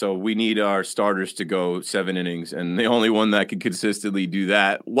great. So we need our starters to go 7 innings, and the only one that can consistently do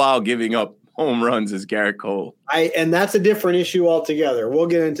that while giving up home runs is Garrett Cole. And that's a different issue altogether. We'll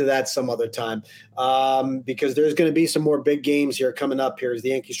get into that some other time because there's going to be some more big games here coming up here as the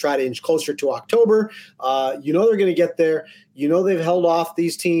Yankees try to inch closer to October. They're going to get there. They've held off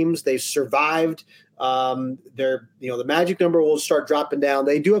these teams. They've survived. The magic number will start dropping down.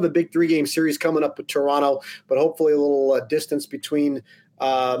 They do have a big 3-game series coming up with Toronto, but hopefully a little distance between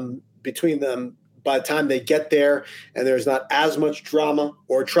them by the time they get there, and there's not as much drama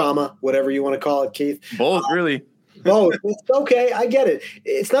or trauma, whatever you want to call it, Keith. Both, really. Both. It's okay, I get it.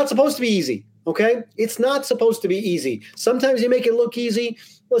 It's not supposed to be easy, okay? It's not supposed to be easy. Sometimes you make it look easy.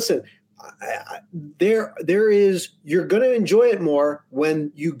 Listen, you're going to enjoy it more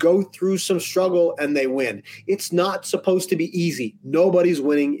when you go through some struggle and they win. It's not supposed to be easy. Nobody's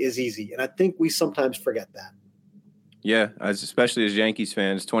winning is easy, and I think we sometimes forget that. Yeah, especially as Yankees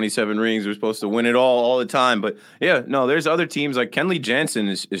fans, 27 rings, we're supposed to win it all the time. But, there's other teams like Kenley Jansen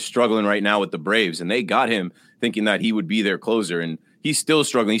is struggling right now with the Braves, and they got him thinking that he would be their closer, and he's still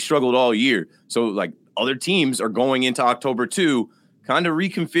struggling. He struggled all year. So, other teams are going into October, too, kind of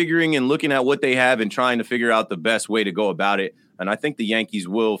reconfiguring and looking at what they have and trying to figure out the best way to go about it. And I think the Yankees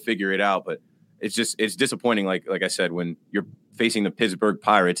will figure it out, but it's disappointing, like I said, when you're facing the Pittsburgh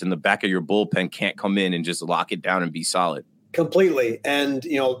Pirates and the back of your bullpen can't come in and just lock it down and be solid. Completely. And,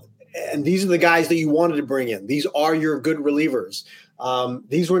 and these are the guys that you wanted to bring in. These are your good relievers.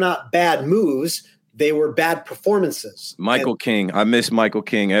 These were not bad moves. They were bad performances. Michael King. I miss Michael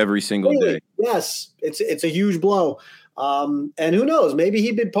King every single day. Yes. It's a huge blow. And who knows, maybe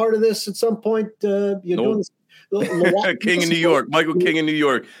he'd been part of this at some point. Doing this. King in New York, Michael King in New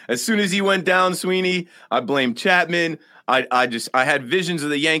York. As soon as he went down, Sweeney, I blame Chapman. I had visions of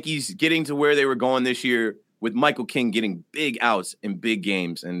the Yankees getting to where they were going this year with Michael King getting big outs in big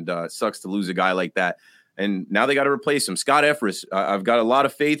games, and sucks to lose a guy like that. And now they got to replace him. Scott Efris, I've got a lot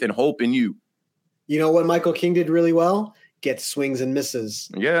of faith and hope in you. You know what Michael King did really well? Get swings and misses.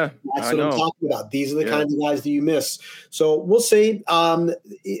 Yeah, that's what I'm talking about. These are the kinds of guys that you miss. So we'll see. And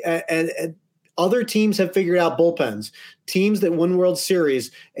other teams have figured out bullpens. Teams that win World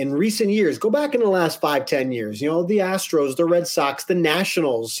Series in recent years, go back in the last 5-10 years, the Astros, the Red Sox, the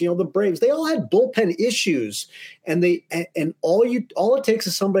Nationals, the Braves, they all had bullpen issues. And all it takes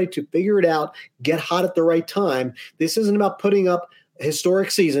is somebody to figure it out, get hot at the right time. This isn't about putting up a historic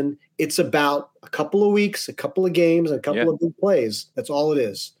season. It's about a couple of weeks, a couple of games, a couple of big plays. That's all it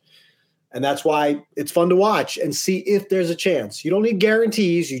is. And that's why it's fun to watch and see if there's a chance. You don't need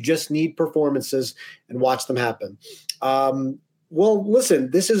guarantees. You just need performances and watch them happen. Well,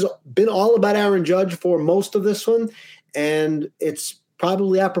 listen, this has been all about Aaron Judge for most of this one, and it's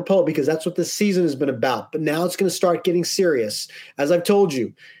probably apropos because that's what this season has been about. But now it's going to start getting serious. As I've told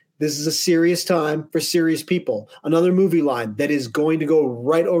you, this is a serious time for serious people. Another movie line that is going to go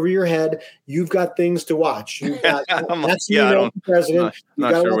right over your head. You've got things to watch. You've got that's the president. I'm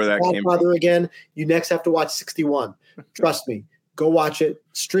not sure where that came from. Again, you next have to watch 61. Trust me. Go watch it.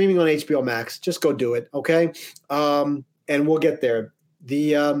 Streaming on HBO Max. Just go do it. Okay. And we'll get there.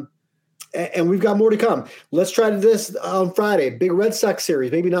 And we've got more to come. Let's try to do this on Friday. Big Red Sox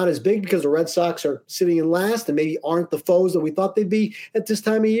series. Maybe not as big because the Red Sox are sitting in last and maybe aren't the foes that we thought they'd be at this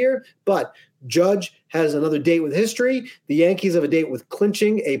time of year. But Judge has another date with history. The Yankees have a date with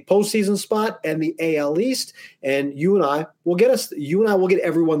clinching a postseason spot and the AL East. And you and I will get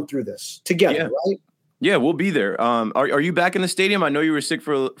everyone through this together, right? Yeah, we'll be there. Are you back in the stadium? I know you were sick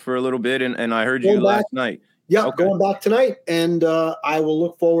for a little bit, and I heard you last night. Yeah, okay. Going back tonight, and I will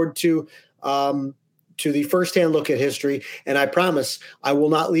look forward to the firsthand look at history. And I promise I will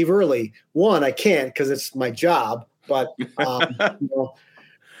not leave early. One, I can't because it's my job. But it's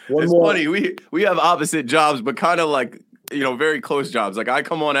funny. We have opposite jobs, but kind of like very close jobs. Like I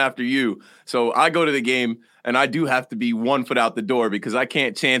come on after you, so I go to the game, and I do have to be 1 foot out the door because I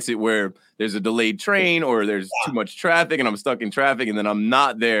can't chance it where there's a delayed train or there's too much traffic and I'm stuck in traffic and then I'm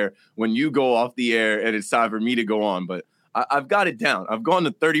not there when you go off the air and it's time for me to go on. But I've got it down. I've gone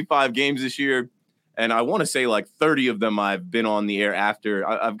to 35 games this year, and I want to say like 30 of them I've been on the air after.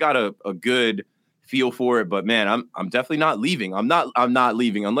 I've got a good feel for it, but man, I'm definitely not leaving. I'm not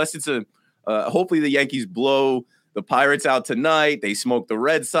leaving unless it's hopefully the Yankees blow the Pirates out tonight. They smoke the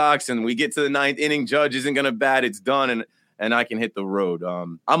Red Sox and we get to the 9th inning. Judge isn't going to bat. It's done. And I can hit the road.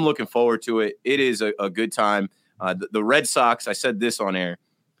 I'm looking forward to it. It is a good time. The Red Sox, I said this on air.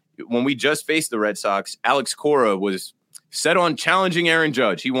 When we just faced the Red Sox, Alex Cora was set on challenging Aaron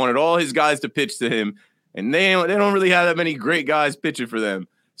Judge. He wanted all his guys to pitch to him, and they don't really have that many great guys pitching for them.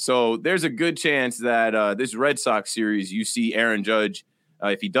 So there's a good chance that this Red Sox series, you see Aaron Judge,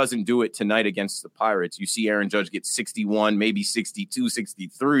 if he doesn't do it tonight against the Pirates, you see Aaron Judge get 61, maybe 62,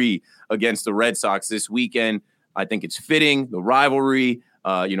 63 against the Red Sox this weekend. I think it's fitting, the rivalry.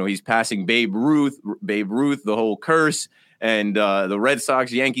 He's passing Babe Ruth, the whole curse, and the Red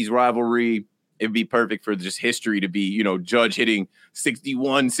Sox-Yankees rivalry. It'd be perfect for just history to be, Judge hitting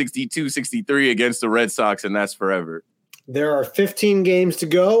 61, 62, 63 against the Red Sox, and that's forever. There are 15 games to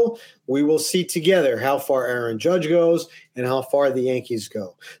go. We will see together how far Aaron Judge goes and how far the Yankees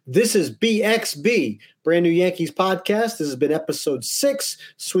go. This is BXB, Brand New Yankees Podcast. This has been episode 6.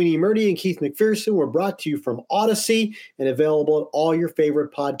 Sweeney Murdy and Keith McPherson were brought to you from Odyssey and available at all your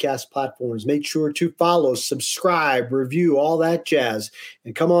favorite podcast platforms. Make sure to follow, subscribe, review, all that jazz,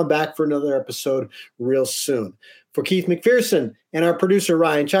 and come on back for another episode real soon. For Keith McPherson and our producer,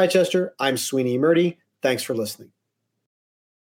 Ryan Chichester, I'm Sweeney Murdy. Thanks for listening.